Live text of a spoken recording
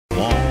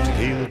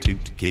tequila, 2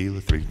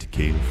 tequila, 3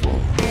 tequila,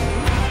 4.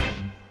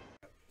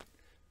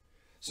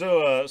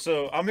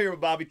 So I'm here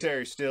with Bobby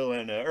Terry still,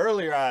 and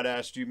earlier I'd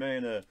asked you,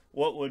 man,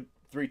 what would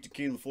 3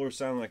 Tequila 4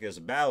 sound like as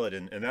a ballad,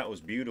 and that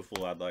was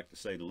beautiful, I'd like to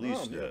say the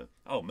least.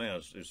 Oh man,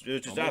 it's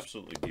just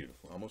absolutely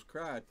beautiful. Almost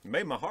cried. It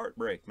made my heart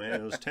break, man.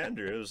 It was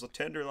tender. It was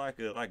tender like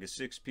a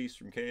 6-piece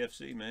from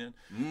KFC, man.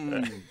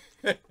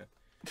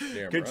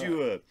 Damn Could right.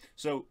 you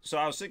so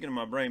I was thinking in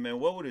my brain, man,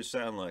 what would it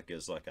sound like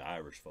as like an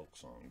Irish folk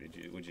song?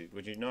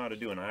 Would you know how to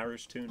do an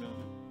Irish tune on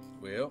it?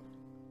 Well,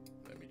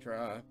 let me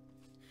try.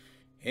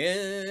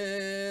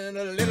 In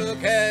a little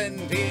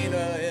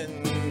cantina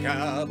in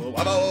Cabo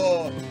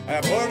Wabo, I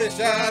poured a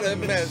shot of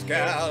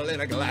mezcal in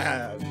a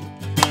glass.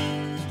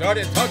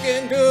 Started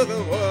talking to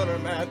the water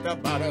at the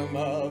bottom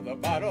of the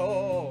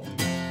bottle.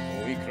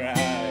 We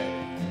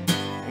cried,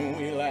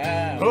 we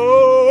laughed.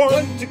 Oh,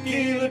 1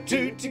 tequila,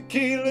 2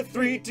 tequila,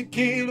 3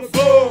 tequila,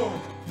 4.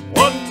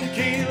 1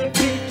 tequila, 2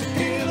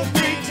 tequila,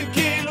 3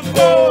 tequila,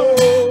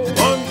 4. 1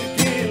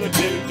 tequila,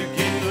 2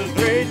 tequila,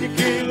 3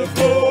 tequila,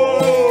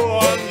 4.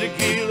 1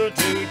 tequila,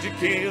 2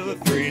 tequila,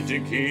 3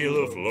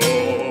 tequila, 4.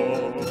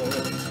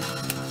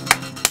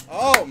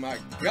 Oh my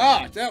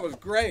gosh, that was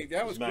great.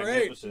 That was great.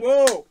 Magnificent.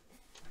 Whoa.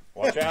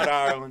 Watch out,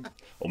 Ireland.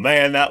 Well,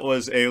 man, that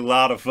was a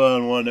lot of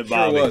fun, wasn't it,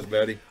 Bobby? Sure was,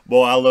 buddy.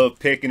 Boy, I love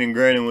picking and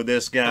grinning with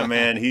this guy,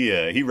 man.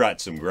 He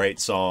writes some great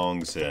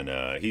songs,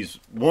 and he's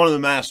one of the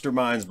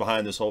masterminds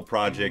behind this whole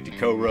project. He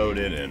co-wrote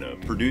it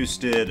and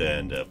produced it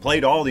and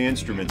played all the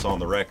instruments on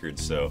the record.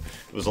 So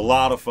it was a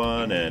lot of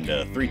fun, and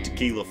 3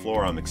 Tequila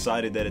 4, I'm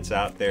excited that it's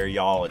out there,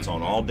 y'all. It's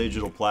on all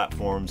digital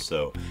platforms,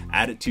 so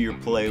add it to your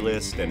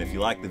playlist. And if you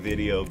like the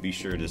video, be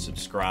sure to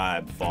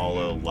subscribe,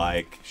 follow,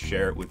 like,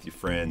 share it with your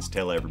friends,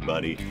 tell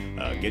everybody.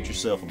 Get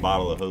yourself a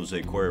bottle of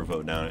Jose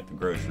Cuervo down at the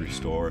grocery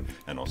store,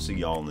 and I'll see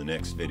y'all in the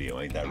next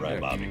video. Ain't that right,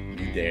 Bobby?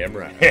 You damn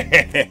right. 1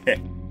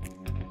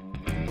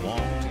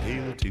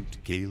 tequila, 2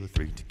 tequila,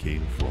 3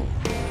 tequila, 4.